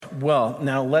Well,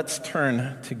 now let's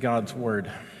turn to God's Word.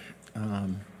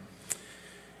 I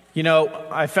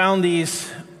found these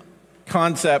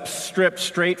concepts stripped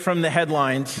straight from the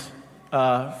headlines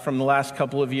from the last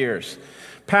couple of years.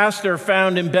 Pastor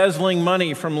found embezzling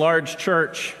money from large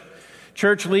church.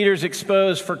 Church leaders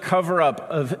exposed for cover-up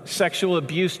of sexual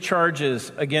abuse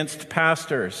charges against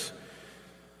pastors.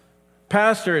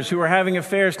 Pastors who are having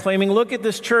affairs claiming, look at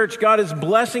this church, God is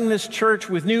blessing this church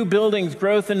with new buildings,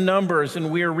 growth in numbers,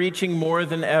 and we are reaching more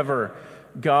than ever.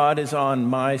 God is on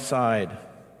my side.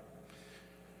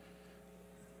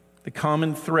 The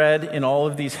common thread in all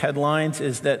of these headlines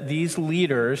is that these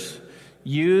leaders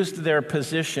used their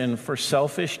position for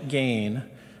selfish gain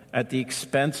at the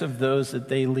expense of those that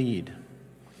they lead.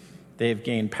 They've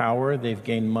gained power, they've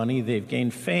gained money, they've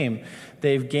gained fame,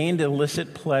 they've gained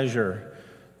illicit pleasure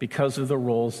because of the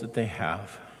roles that they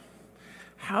have.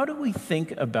 How do we think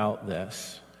about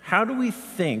this? How are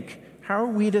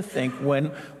we to think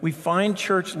when we find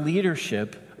church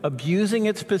leadership abusing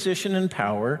its position and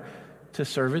power to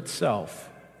serve itself,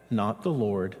 not the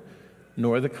Lord,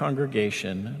 nor the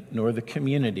congregation, nor the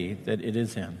community that it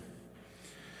is in?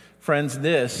 Friends,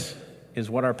 this is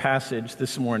what our passage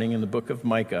this morning in the book of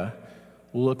Micah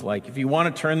will look like. If you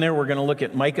want to turn there, we're going to look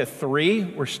at Micah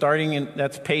 3. We're starting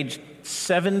that's page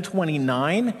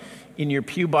 729 in your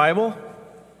pew Bible.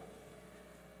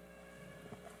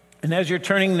 And as you're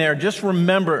turning there, just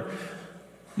remember,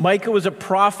 Micah was a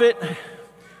prophet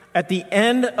at the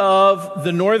end of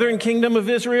the northern kingdom of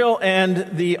Israel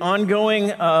and the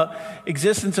ongoing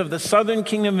existence of the southern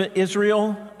kingdom of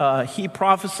Israel. He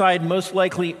prophesied most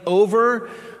likely over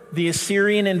the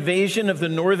Assyrian invasion of the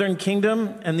northern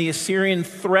kingdom and the Assyrian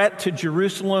threat to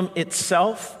Jerusalem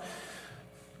itself.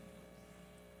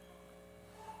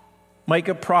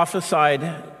 Micah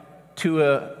prophesied to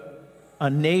a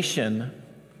nation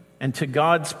and to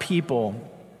God's people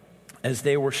as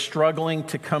they were struggling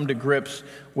to come to grips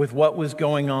with what was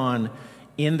going on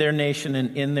in their nation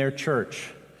and in their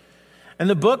church. And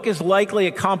the book is likely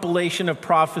a compilation of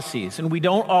prophecies, and we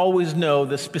don't always know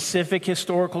the specific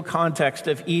historical context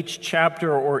of each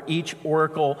chapter or each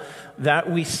oracle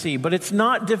that we see, but it's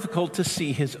not difficult to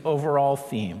see his overall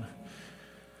theme.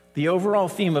 The overall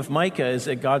theme of Micah is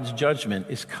that God's judgment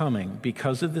is coming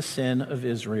because of the sin of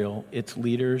Israel, its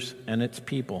leaders, and its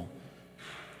people.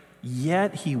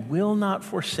 Yet he will not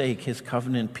forsake his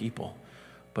covenant people,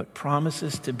 but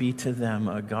promises to be to them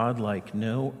a God like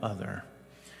no other.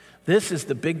 This is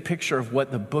the big picture of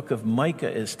what the book of Micah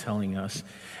is telling us.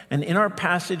 And in our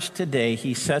passage today,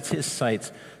 he sets his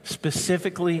sights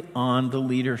specifically on the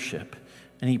leadership,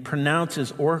 and he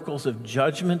pronounces oracles of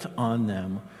judgment on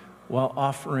them while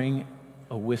offering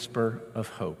a whisper of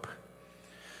hope.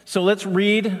 So let's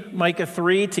read Micah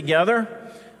 3 together.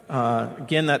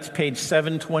 Again, that's page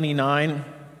 729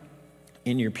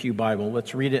 in your pew Bible.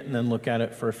 Let's read it and then look at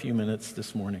it for a few minutes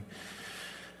this morning.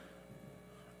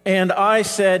 And I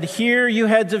said, hear, you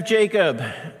heads of Jacob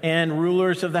and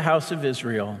rulers of the house of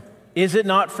Israel. Is it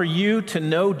not for you to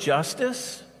know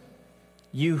justice?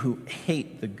 You who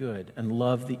hate the good and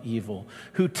love the evil,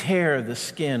 who tear the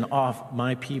skin off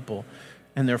my people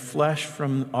and their flesh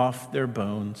from off their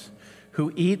bones,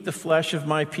 who eat the flesh of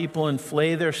my people and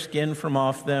flay their skin from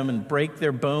off them and break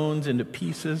their bones into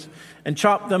pieces and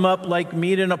chop them up like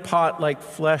meat in a pot, like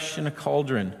flesh in a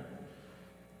cauldron.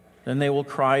 Then they will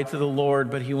cry to the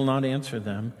Lord, but he will not answer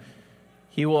them.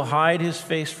 He will hide his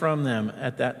face from them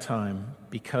at that time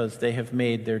because they have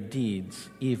made their deeds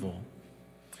evil.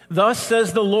 Thus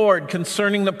says the Lord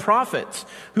concerning the prophets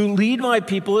who lead my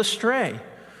people astray,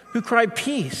 who cry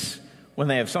peace when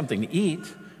they have something to eat,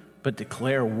 but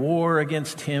declare war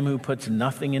against him who puts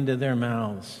nothing into their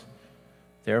mouths.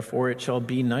 Therefore it shall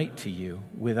be night to you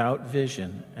without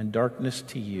vision, and darkness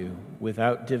to you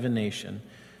without divination.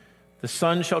 The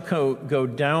sun shall go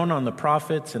down on the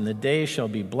prophets, and the day shall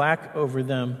be black over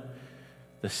them.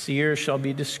 The seers shall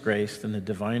be disgraced, and the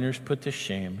diviners put to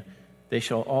shame. They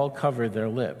shall all cover their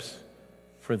lips,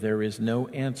 for there is no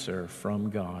answer from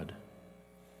God.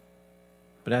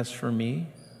 But as for me,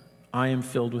 I am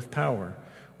filled with power,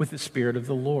 with the Spirit of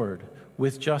the Lord,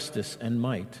 with justice and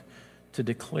might, to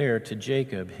declare to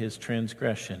Jacob his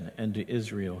transgression and to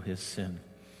Israel his sin.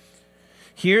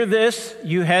 Hear this,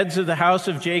 you heads of the house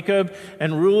of Jacob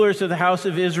and rulers of the house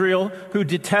of Israel, who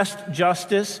detest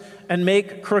justice and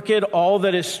make crooked all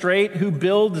that is straight, who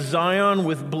build Zion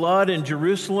with blood and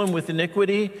Jerusalem with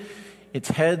iniquity. Its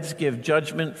heads give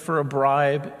judgment for a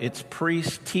bribe. Its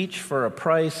priests teach for a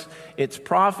price. Its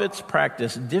prophets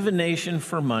practice divination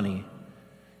for money.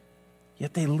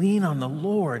 Yet they lean on the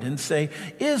Lord and say,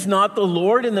 is not the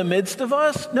Lord in the midst of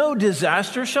us? No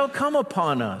disaster shall come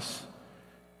upon us.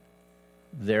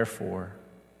 Therefore,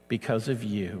 because of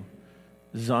you,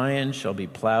 Zion shall be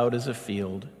plowed as a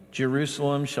field,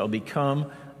 Jerusalem shall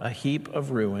become a heap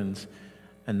of ruins,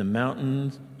 and the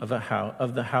mountain of the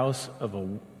house of a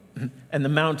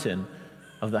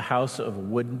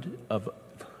wood of.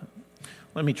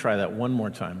 Let me try that one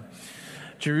more time.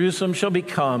 Jerusalem shall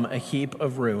become a heap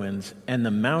of ruins, and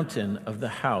the mountain of the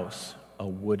house a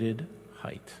wooded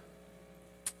height.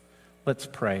 Let's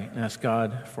pray and ask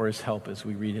God for his help as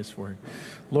we read his word.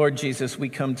 Lord Jesus, we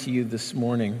come to you this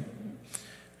morning,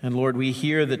 and Lord, we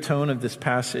hear the tone of this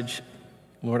passage.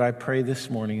 Lord, I pray this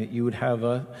morning that you would have,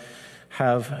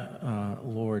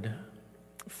 Lord,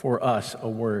 for us a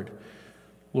word.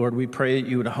 Lord, we pray that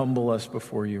you would humble us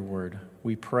before your word.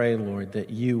 We pray, Lord,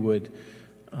 that you would,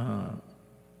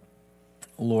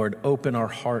 Lord, open our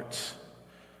hearts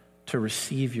to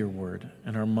receive your word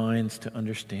and our minds to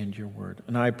understand your word.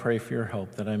 And I pray for your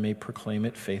help that I may proclaim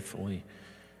it faithfully.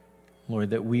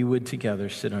 Lord, that we would together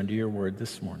sit under your word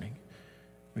this morning.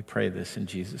 We pray this in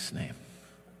Jesus' name.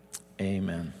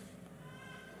 Amen.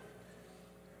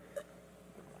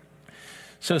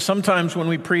 So sometimes when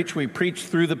we preach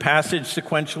through the passage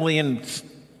sequentially, and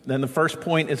then the first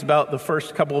point is about the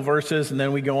first couple of verses, and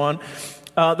then we go on.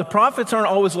 The prophets aren't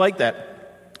always like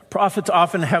that. Prophets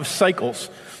often have cycles.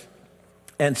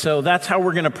 And so that's how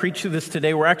we're going to preach through this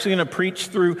today. We're actually going to preach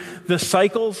through the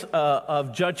cycles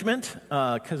of judgment,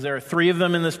 because there are 3 of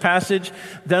them in this passage.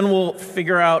 Then we'll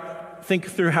think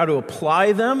through how to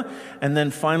apply them. And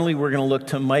then finally, we're going to look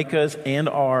to Micah's and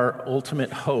our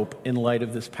ultimate hope in light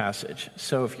of this passage.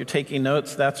 So if you're taking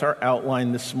notes, that's our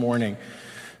outline this morning.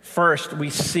 First, we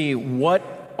see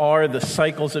what are the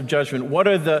cycles of judgment. What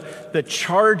are the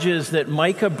charges that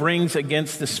Micah brings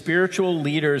against the spiritual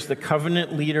leaders, the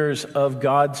covenant leaders of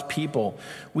God's people?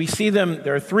 We see them,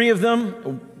 there are 3 of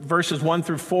them. Verses 1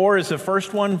 through 4 is the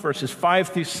first one. Verses 5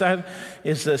 through 7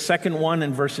 is the second one.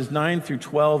 And verses 9 through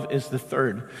 12 is the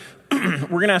third. We're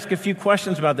going to ask a few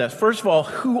questions about that. First of all,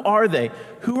 who are they?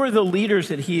 Who are the leaders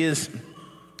that he is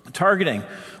targeting?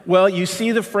 Well, you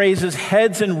see the phrases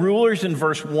heads and rulers in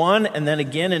verse 1 and then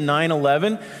again in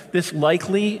 9:11. This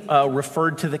likely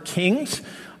referred to the kings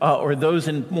or those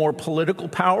in more political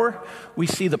power. We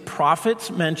see the prophets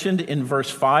mentioned in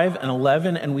verse 5 and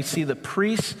 11, and we see the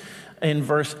priests in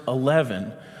verse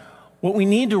 11. What we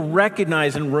need to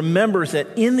recognize and remember is that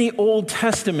in the Old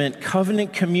Testament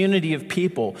covenant community of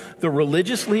people, the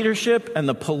religious leadership and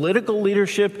the political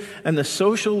leadership and the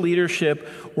social leadership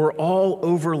were all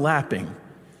overlapping.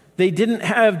 They didn't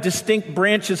have distinct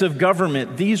branches of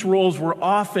government. These roles were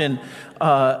often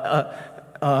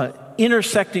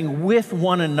intersecting with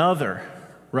one another,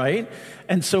 right?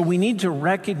 And so we need to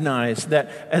recognize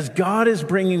that as God is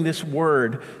bringing this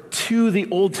word to the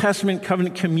Old Testament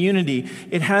covenant community,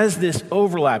 it has this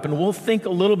overlap. And we'll think a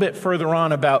little bit further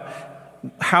on about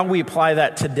how we apply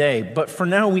that today. But for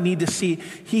now, we need to see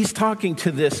he's talking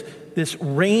to this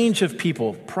range of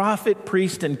people, prophet,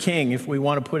 priest, and king, if we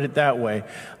want to put it that way,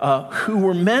 who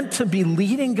were meant to be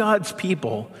leading God's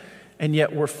people, and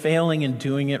yet were failing in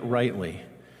doing it rightly.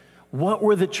 What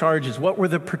were the charges? What were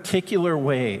the particular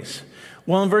ways?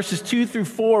 Well, in verses 2 through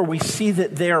 4, we see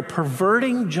that they are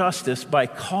perverting justice by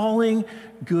calling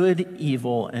good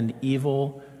evil and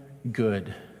evil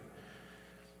good.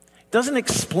 Doesn't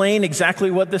explain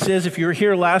exactly what this is. If you were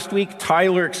here last week,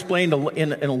 Tyler explained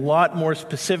in a lot more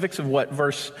specifics of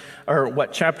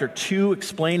what chapter 2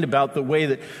 explained about the way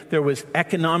that there was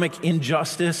economic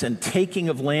injustice and taking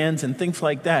of lands and things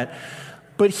like that.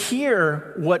 But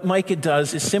here, what Micah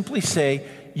does is simply say,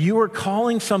 you are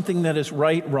calling something that is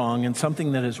right wrong and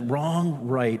something that is wrong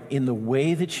right in the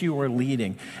way that you are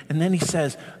leading. And then he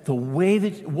says, the way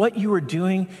that what you are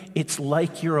doing, it's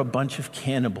like you're a bunch of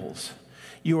cannibals.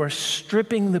 You are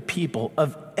stripping the people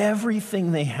of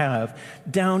everything they have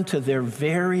down to their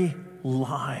very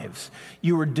lives.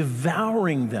 You are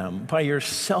devouring them by your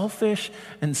selfish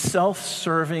and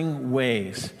self-serving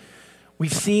ways. We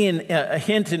see in a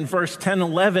hint in verse 10,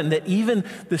 11 that even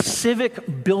the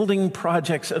civic building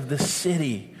projects of the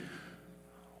city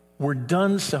were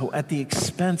done so at the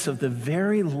expense of the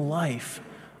very life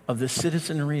of the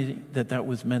citizenry that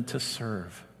was meant to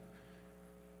serve.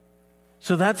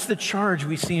 So that's the charge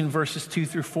we see in verses 2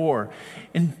 through 4.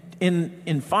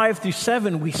 In 5 through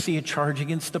 7, we see a charge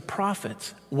against the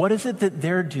prophets. What is it that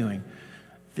they're doing?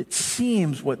 It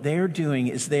seems what they're doing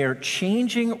is they are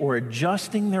changing or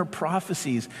adjusting their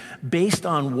prophecies based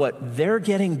on what they're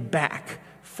getting back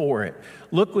for it.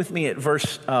 Look with me at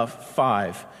verse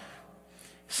 5.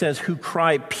 It says, who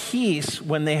cry peace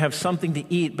when they have something to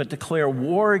eat, but declare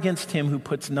war against him who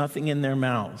puts nothing in their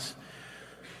mouths.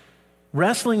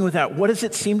 wrestling with that. What does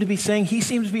it seem to be saying? He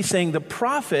seems to be saying the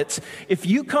prophets, if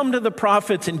you come to the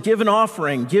prophets and give an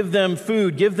offering, give them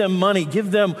food, give them money,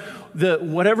 give them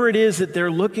whatever it is that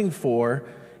they're looking for,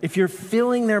 if you're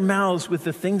filling their mouths with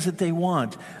the things that they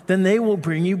want, then they will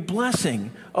bring you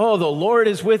blessing. Oh, the Lord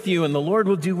is with you and the Lord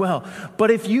will do well. But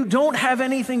if you don't have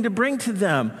anything to bring to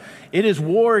them, it is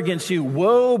war against you.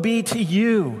 Woe be to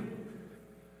you.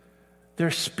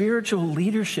 Their spiritual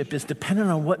leadership is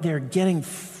dependent on what they're getting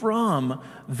from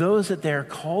those that they're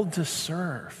called to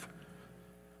serve.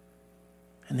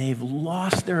 And they've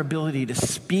lost their ability to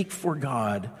speak for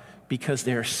God because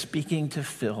they're speaking to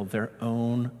fill their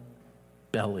own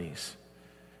bellies.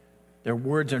 Their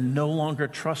words are no longer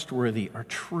trustworthy or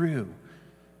true.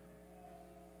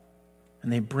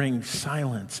 And they bring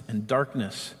silence and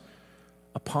darkness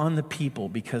upon the people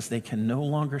because they can no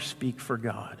longer speak for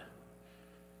God.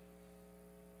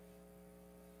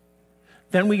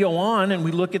 Then we go on and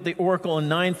we look at the oracle in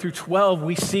 9 through 12.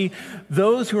 We see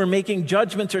those who are making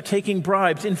judgments are taking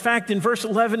bribes. In fact, in verse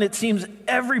 11, it seems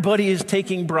everybody is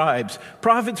taking bribes.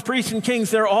 Prophets, priests, and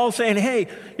kings, they're all saying, hey,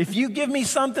 if you give me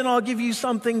something, I'll give you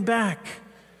something back.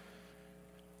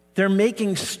 They're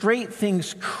making straight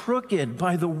things crooked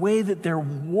by the way that they're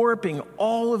warping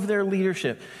all of their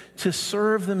leadership to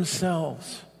serve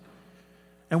themselves.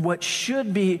 And what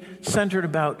should be centered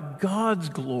about God's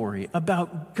glory,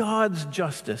 about God's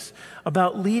justice,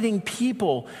 about leading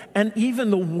people and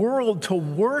even the world to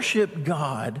worship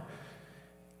God,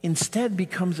 instead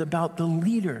becomes about the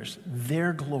leaders,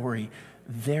 their glory,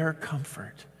 their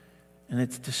comfort. And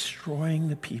it's destroying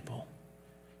the people.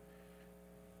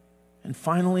 And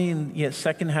finally, in the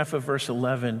second half of verse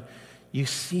 11, you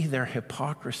see their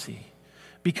hypocrisy.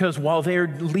 Because while they're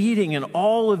leading in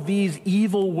all of these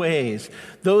evil ways,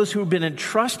 those who have been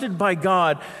entrusted by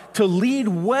God to lead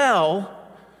well,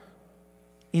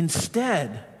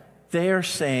 instead, they are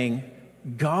saying,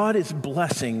 God is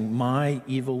blessing my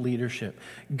evil leadership.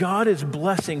 God is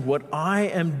blessing what I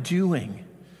am doing.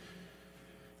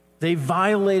 They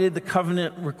violated the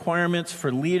covenant requirements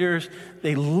for leaders.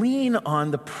 They lean on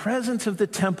the presence of the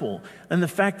temple and the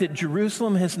fact that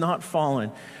Jerusalem has not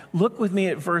fallen. Look with me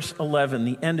at verse 11,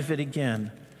 the end of it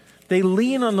again. They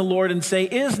lean on the Lord and say,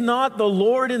 is not the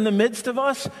Lord in the midst of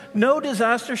us? No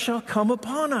disaster shall come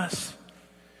upon us.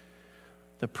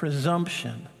 The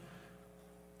presumption,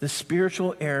 the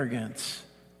spiritual arrogance,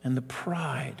 and the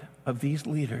pride of these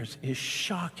leaders is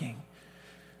shocking.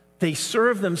 They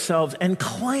serve themselves and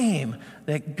claim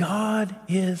that God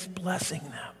is blessing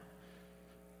them.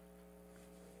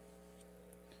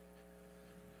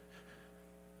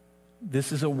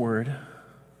 This is a word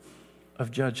of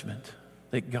judgment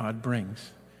that God brings.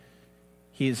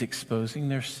 He is exposing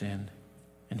their sin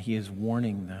and he is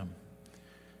warning them.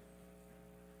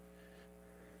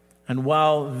 And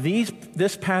while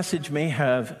this passage may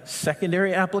have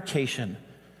secondary application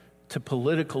to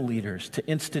political leaders, to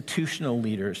institutional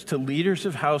leaders, to leaders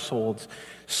of households,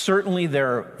 certainly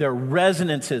there are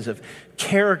resonances of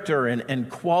character and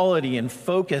quality and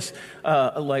focus,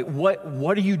 like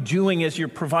what are you doing as you're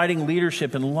providing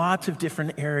leadership in lots of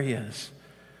different areas.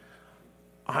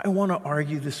 I want to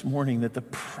argue this morning that the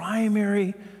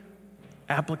primary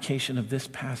application of this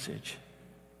passage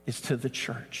is to the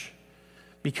church.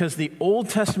 Because the Old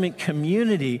Testament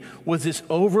community was this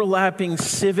overlapping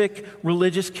civic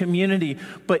religious community.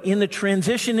 But in the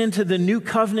transition into the New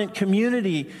Covenant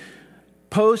community,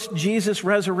 post-Jesus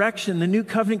resurrection, the New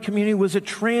Covenant community was a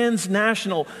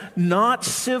transnational, not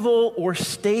civil or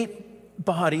state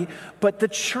body, but the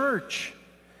church.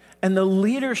 And the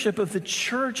leadership of the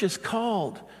church is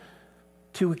called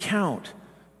to account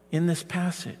in this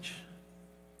passage.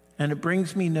 And it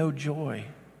brings me no joy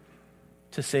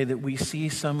to say that we see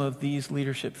some of these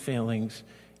leadership failings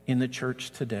in the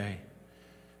church today.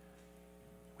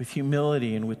 With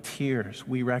humility and with tears,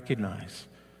 we recognize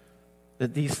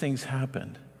that these things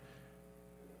happened.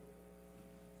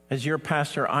 As your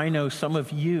pastor, I know some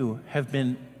of you have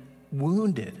been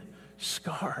wounded,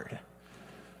 scarred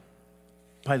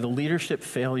by the leadership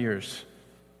failures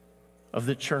of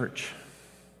the church.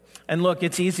 And look,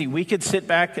 it's easy. We could sit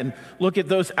back and look at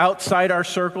those outside our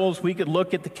circles. We could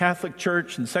look at the Catholic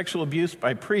Church and sexual abuse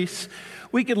by priests.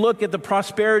 We could look at the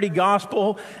prosperity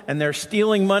gospel and they're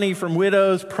stealing money from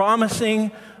widows,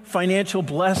 promising financial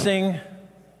blessing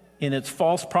in its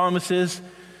false promises.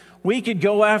 We could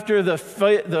go after the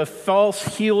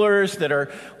false healers that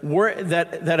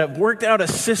have worked out a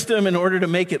system in order to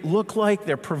make it look like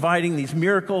they're providing these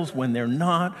miracles when they're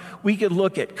not. We could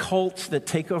look at cults that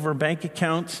take over bank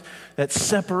accounts, that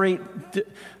separate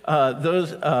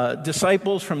those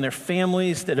disciples from their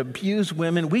families, that abuse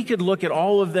women. We could look at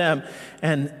all of them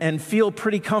and feel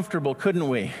pretty comfortable, couldn't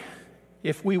we,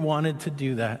 if we wanted to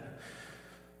do that?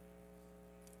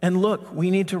 And look,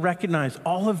 we need to recognize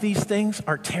all of these things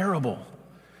are terrible.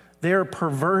 They are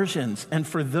perversions. And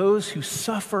for those who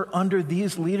suffer under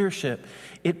these leadership,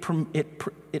 it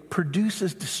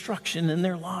produces destruction in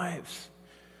their lives.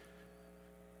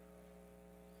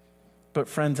 But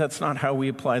friends, that's not how we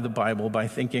apply the Bible, by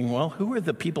thinking, well, who are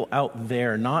the people out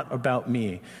there, not about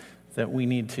me, that we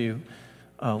need to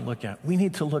look at? We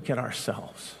need to look at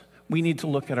ourselves. We need to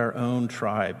look at our own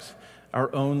tribes,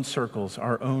 our own circles,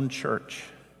 our own church.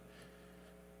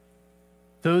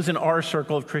 Those in our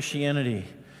circle of Christianity.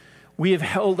 We have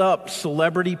held up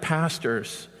celebrity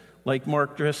pastors like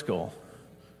Mark Driscoll.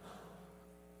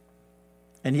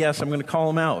 And yes, I'm going to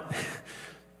call him out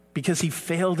because he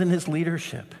failed in his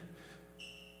leadership.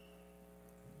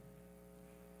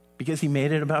 Because he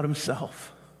made it about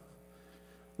himself.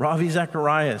 Ravi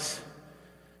Zacharias,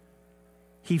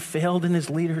 he failed in his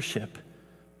leadership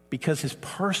because his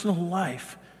personal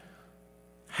life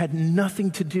had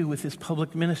nothing to do with his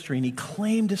public ministry, and he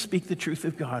claimed to speak the truth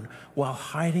of God while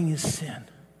hiding his sin.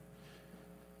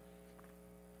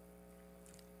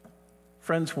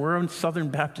 Friends, we're in Southern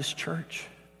Baptist Church.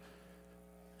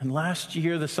 And last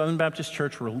year, the Southern Baptist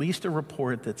Church released a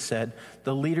report that said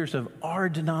the leaders of our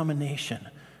denomination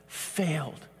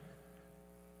failed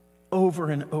over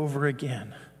and over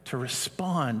again to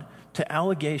respond to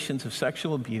allegations of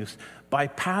sexual abuse by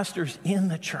pastors in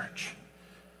the church.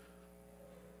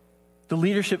 The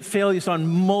leadership failures on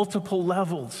multiple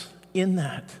levels in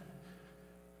that.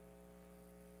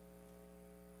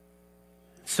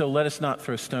 So let us not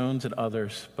throw stones at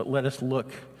others, but let us look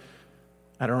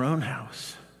at our own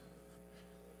house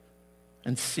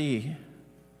and see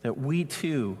that we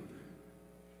too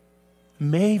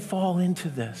may fall into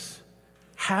this,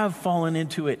 have fallen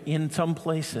into it in some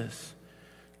places.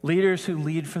 Leaders who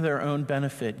lead for their own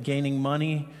benefit, gaining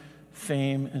money,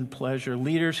 fame, and pleasure.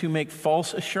 Leaders who make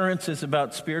false assurances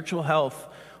about spiritual health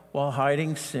while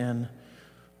hiding sin.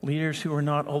 Leaders who are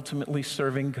not ultimately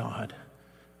serving God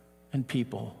and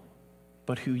people,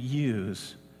 but who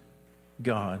use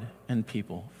God and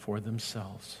people for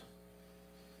themselves.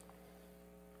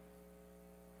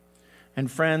 And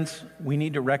friends, we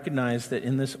need to recognize that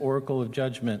in this oracle of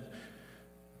judgment,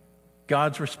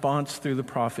 God's response through the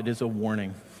prophet is a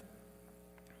warning.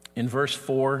 In verse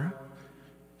 4,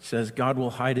 it says, God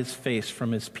will hide his face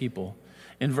from his people.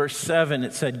 In verse 7,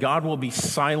 it said, God will be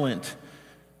silent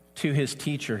to his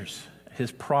teachers,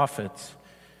 his prophets.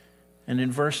 And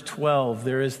in verse 12,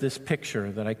 there is this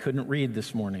picture that I couldn't read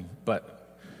this morning,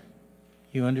 but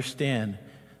you understand,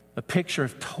 a picture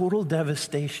of total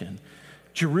devastation.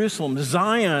 Jerusalem,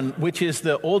 Zion, which is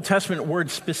the Old Testament word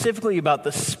specifically about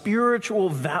the spiritual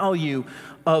value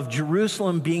of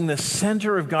Jerusalem being the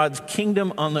center of God's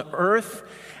kingdom on the earth,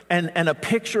 and a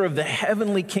picture of the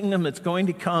heavenly kingdom that's going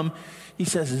to come. He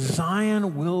says,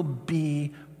 Zion will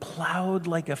be plowed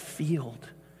like a field,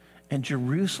 and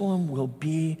Jerusalem will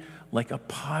be like a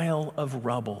pile of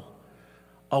rubble,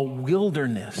 a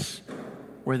wilderness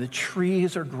where the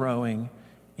trees are growing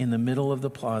in the middle of the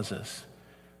plazas.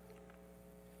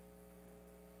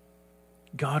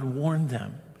 God warned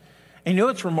them. And you know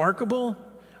what's remarkable?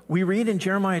 We read in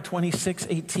Jeremiah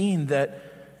 26:18 that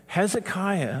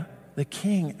Hezekiah, the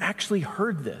king, actually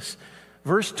heard this.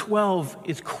 Verse 12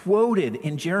 is quoted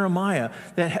in Jeremiah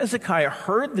that Hezekiah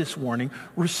heard this warning,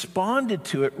 responded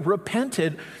to it,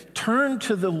 repented, turned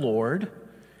to the Lord,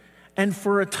 and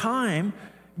for a time,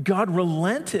 God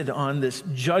relented on this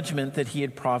judgment that he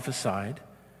had prophesied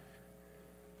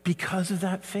because of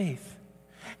that faith.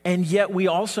 And yet we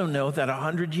also know that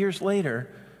 100 years later,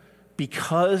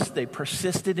 because they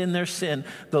persisted in their sin,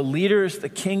 the leaders, the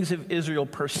kings of Israel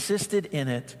persisted in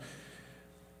it.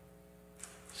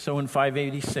 So in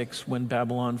 586, when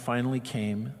Babylon finally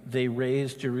came, they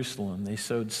razed Jerusalem. They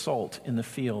sowed salt in the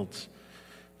fields.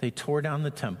 They tore down the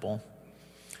temple.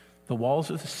 The walls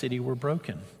of the city were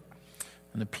broken,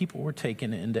 and the people were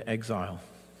taken into exile.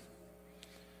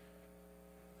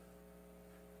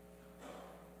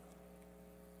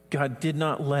 God did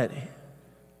not let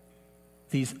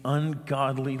these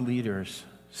ungodly leaders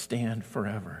stand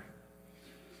forever.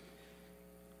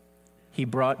 He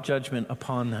brought judgment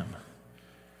upon them.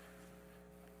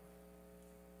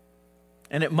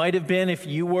 And it might have been, if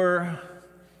you were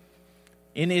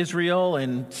in Israel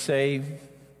in, say,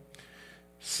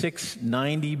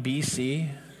 690 BC,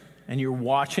 and you're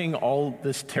watching all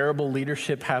this terrible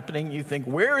leadership happening, you think,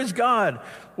 where is God?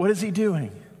 What is he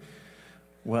doing?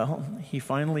 Well, he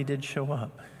finally did show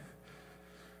up.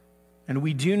 And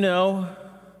we do know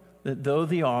that though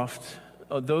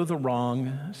the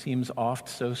wrong seems oft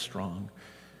so strong,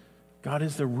 God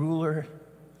is the ruler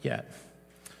yet.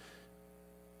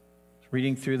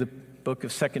 Reading through the book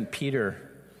of 2 Peter,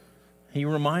 he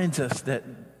reminds us that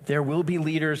there will be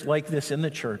leaders like this in the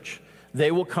church.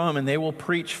 They will come and they will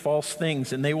preach false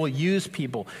things and they will use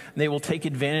people and they will take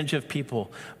advantage of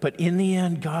people. But in the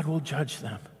end, God will judge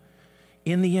them.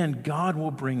 In the end, God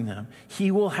will bring them. He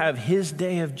will have his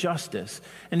day of justice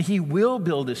and he will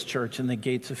build his church and the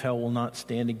gates of hell will not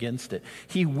stand against it.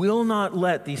 He will not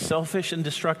let these selfish and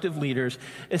destructive leaders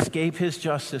escape his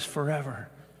justice forever.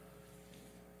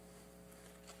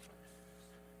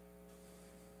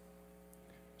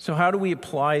 So how do we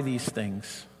apply these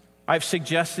things? I've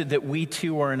suggested that we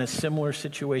too are in a similar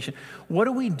situation. What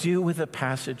do we do with a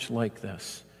passage like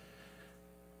this?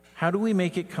 How do we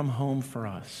make it come home for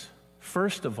us?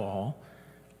 First of all,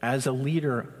 as a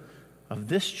leader of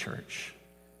this church,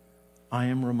 I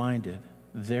am reminded,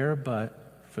 there but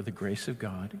for the grace of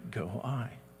God go I.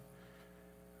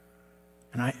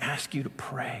 And I ask you to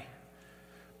pray.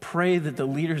 Pray that the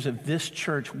leaders of this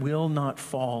church will not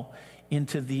fall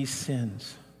into these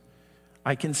sins.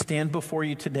 I can stand before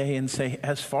you today and say,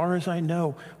 as far as I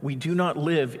know, we do not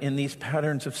live in these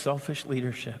patterns of selfish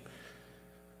leadership.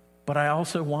 But I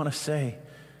also want to say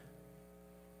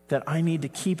that I need to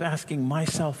keep asking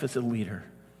myself as a leader,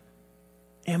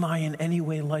 am I in any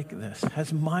way like this?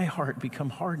 Has my heart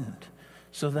become hardened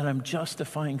so that I'm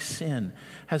justifying sin?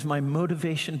 Has my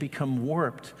motivation become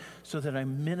warped so that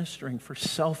I'm ministering for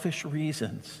selfish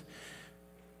reasons?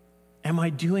 Am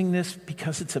I doing this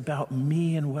because it's about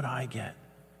me and what I get?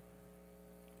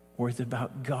 Or is it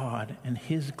about God and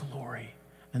his glory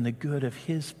and the good of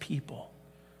his people?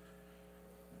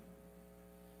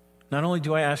 Not only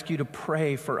do I ask you to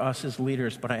pray for us as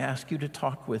leaders, but I ask you to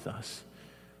talk with us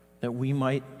that we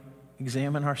might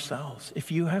examine ourselves. If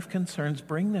you have concerns,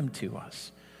 bring them to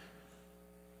us.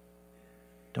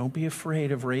 Don't be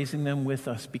afraid of raising them with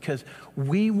us because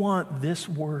we want this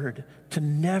word to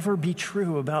never be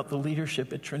true about the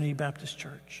leadership at Trinity Baptist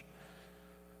Church.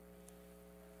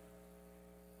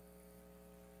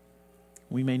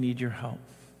 We may need your help.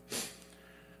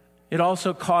 It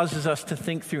also causes us to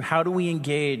think through, how do we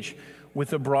engage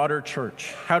with a broader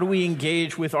church? How do we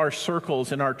engage with our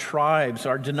circles and our tribes,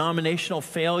 our denominational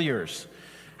failures?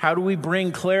 How do we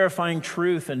bring clarifying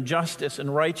truth and justice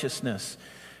and righteousness?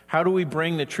 How do we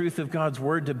bring the truth of God's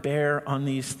word to bear on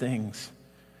these things?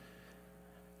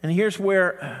 And here's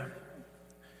where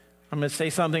I'm going to say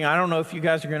something. I don't know if you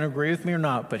guys are going to agree with me or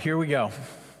not, but here we go.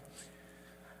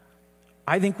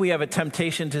 I think we have a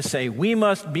temptation to say, we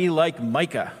must be like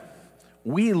Micah.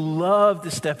 We love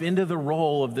to step into the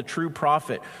role of the true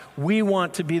prophet. We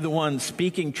want to be the one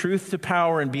speaking truth to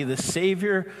power and be the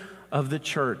savior of the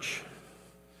church.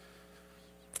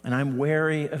 And I'm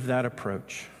wary of that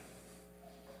approach,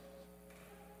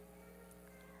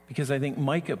 because I think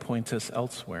Micah points us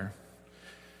elsewhere.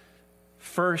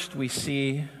 First, we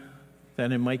see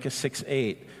that in Micah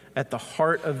 6:8, at the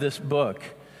heart of this book,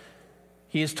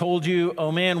 he has told you,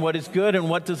 oh man, what is good and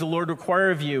what does the Lord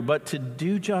require of you? But to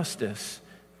do justice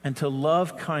and to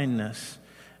love kindness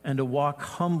and to walk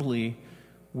humbly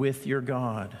with your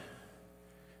God.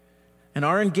 And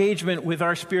our engagement with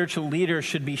our spiritual leaders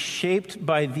should be shaped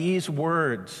by these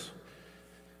words.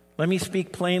 Let me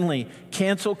speak plainly.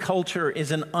 Cancel culture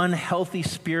is an unhealthy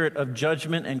spirit of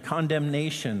judgment and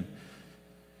condemnation.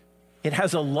 It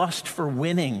has a lust for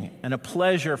winning and a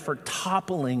pleasure for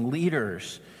toppling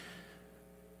leaders.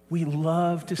 We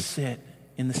love to sit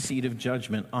in the seat of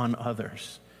judgment on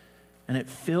others, and it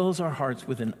fills our hearts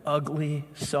with an ugly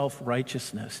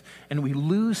self-righteousness, and we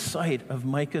lose sight of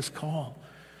Micah's call.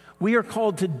 We are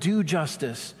called to do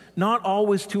justice, not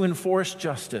always to enforce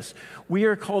justice. We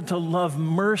are called to love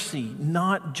mercy,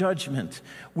 not judgment.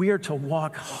 We are to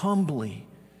walk humbly,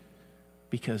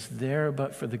 because there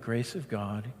but for the grace of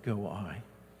God go I.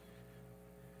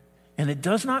 And it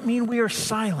does not mean we are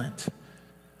silent,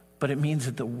 but it means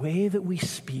that the way that we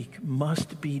speak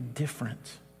must be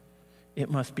different. It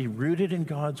must be rooted in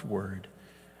God's word,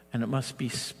 and it must be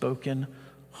spoken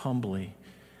humbly.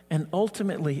 And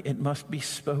ultimately, it must be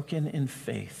spoken in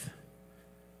faith.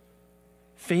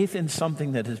 Faith in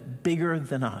something that is bigger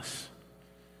than us.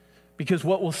 Because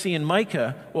what we'll see in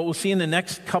Micah, what we'll see in the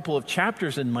next couple of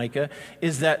chapters in Micah,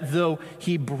 is that though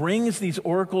he brings these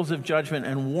oracles of judgment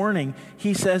and warning,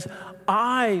 he says,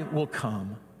 I will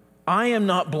come. I am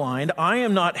not blind. I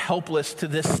am not helpless to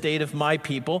this state of my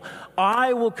people.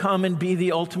 I will come and be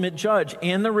the ultimate judge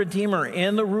and the redeemer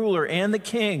and the ruler and the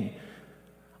king.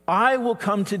 I will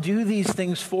come to do these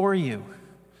things for you.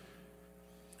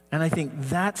 And I think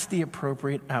that's the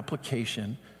appropriate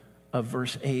application of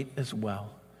verse 8 as well.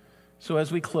 So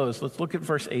as we close, let's look at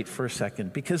verse 8 for a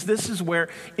second, because this is where,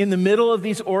 in the middle of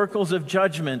these oracles of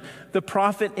judgment, the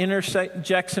prophet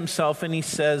interjects himself and he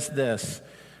says this,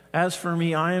 as for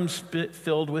me, I am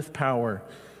filled with power,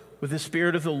 with the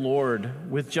Spirit of the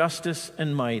Lord, with justice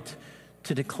and might,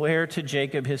 to declare to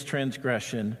Jacob his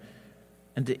transgression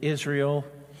and to Israel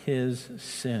his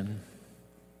sin.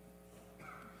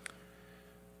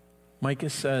 Micah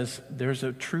says there's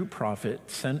a true prophet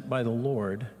sent by the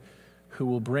Lord who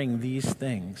will bring these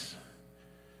things.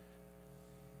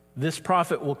 This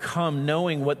prophet will come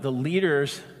knowing what the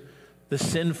leaders, the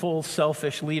sinful,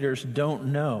 selfish leaders, don't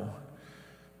know,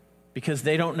 because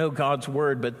they don't know God's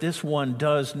word, but this one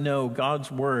does know God's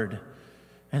word.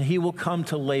 And he will come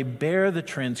to lay bare the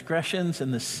transgressions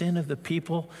and the sin of the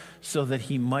people so that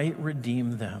he might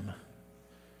redeem them.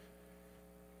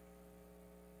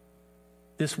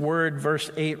 This word, verse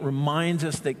 8, reminds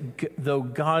us that though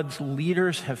God's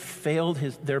leaders have failed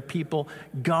their people,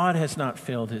 God has not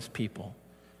failed his people.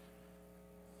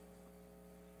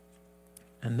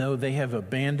 And though they have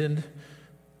abandoned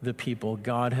the people,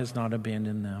 God has not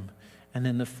abandoned them. And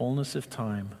in the fullness of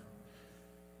time,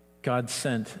 God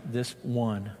sent this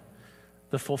one,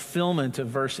 the fulfillment of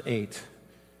verse 8.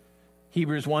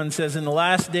 Hebrews 1 says, in the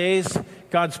last days,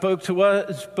 God spoke to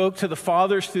the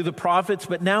fathers through the prophets,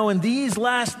 but now in these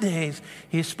last days,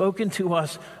 he has spoken to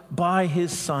us by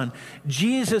his Son.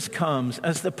 Jesus comes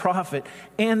as the prophet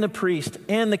and the priest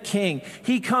and the king.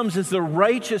 He comes as the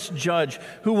righteous judge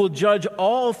who will judge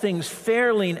all things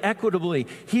fairly and equitably.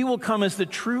 He will come as the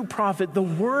true prophet, the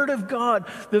word of God,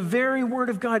 the very word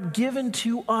of God given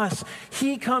to us.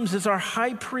 He comes as our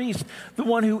high priest, the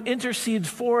one who intercedes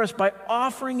for us by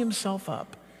offering himself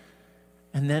up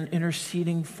and then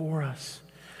interceding for us.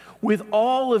 With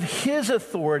all of his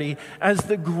authority as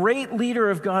the great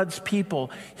leader of God's people,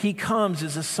 he comes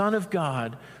as a Son of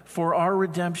God for our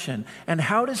redemption. And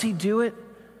how does he do it?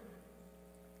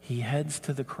 He heads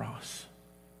to the cross.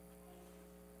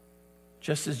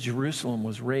 Just as Jerusalem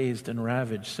was razed and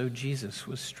ravaged, so Jesus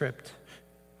was stripped.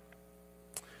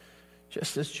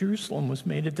 Just as Jerusalem was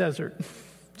made a desert,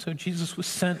 so Jesus was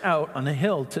sent out on a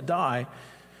hill to die.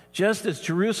 Just as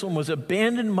Jerusalem was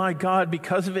abandoned by God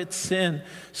because of its sin,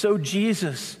 so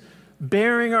Jesus,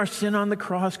 bearing our sin on the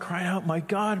cross, cried out, my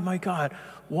God,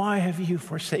 why have you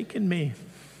forsaken me?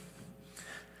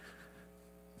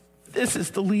 This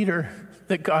is the leader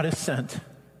that God has sent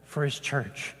for his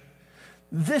church.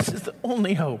 This is the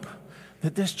only hope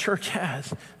that this church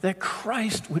has, that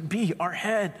Christ would be our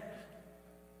head.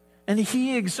 And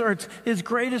he exerts his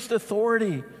greatest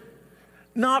authority,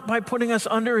 not by putting us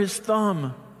under his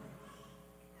thumb,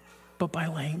 but by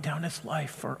laying down his life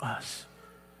for us,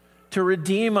 to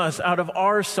redeem us out of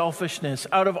our selfishness,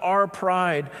 out of our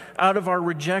pride, out of our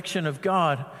rejection of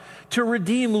God, to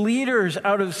redeem leaders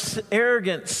out of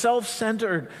arrogant,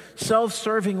 self-centered,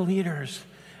 self-serving leaders,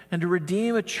 and to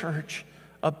redeem a church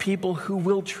of people who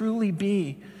will truly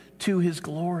be to his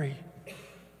glory.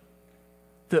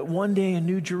 That one day a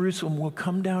new Jerusalem will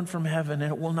come down from heaven,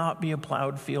 and it will not be a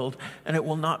plowed field, and it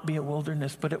will not be a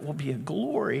wilderness, but it will be a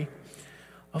glory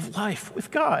of life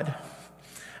with God.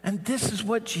 And this is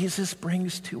what Jesus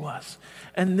brings to us.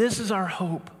 And this is our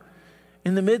hope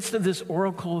in the midst of this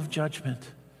oracle of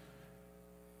judgment.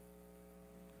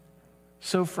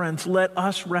 So friends, let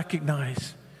us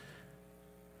recognize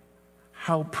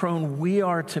how prone we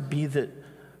are to be the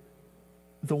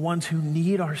ones who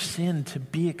need our sin to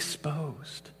be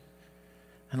exposed.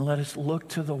 And let us look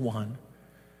to the one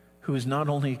who has not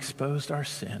only exposed our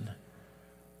sin,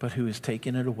 but who has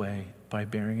taken it away by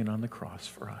bearing it on the cross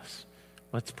for us.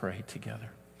 Let's pray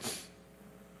together.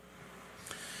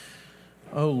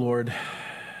 Oh Lord,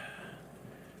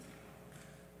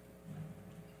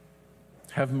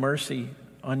 have mercy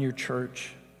on your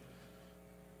church.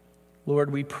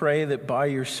 Lord, we pray that by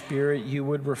your Spirit you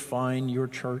would refine your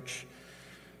church,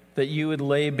 that you would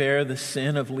lay bare the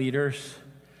sin of leaders.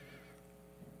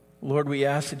 Lord, we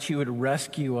ask that you would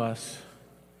rescue us.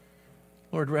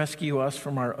 Lord, rescue us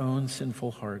from our own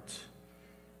sinful hearts,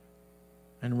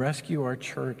 and rescue our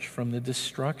church from the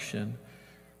destruction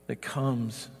that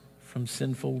comes from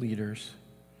sinful leaders.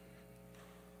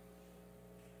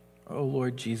 Oh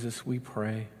Lord Jesus, we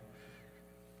pray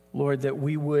Lord, that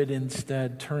we would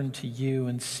instead turn to you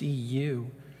and see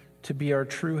you to be our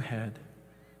true head,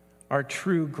 our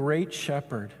true great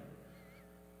shepherd,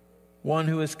 one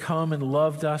who has come and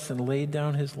loved us and laid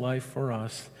down his life for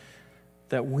us,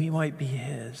 that we might be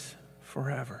his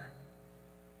forever.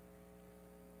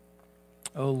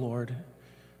 Oh Lord,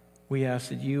 we ask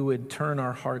that you would turn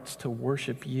our hearts to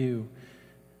worship you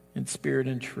in spirit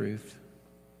and truth.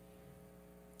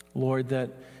 Lord, that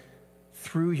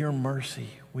through your mercy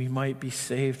we might be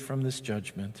saved from this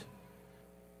judgment,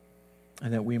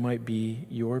 and that we might be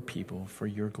your people for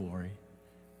your glory.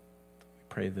 We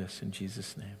pray this in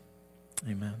Jesus' name.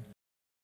 Amen.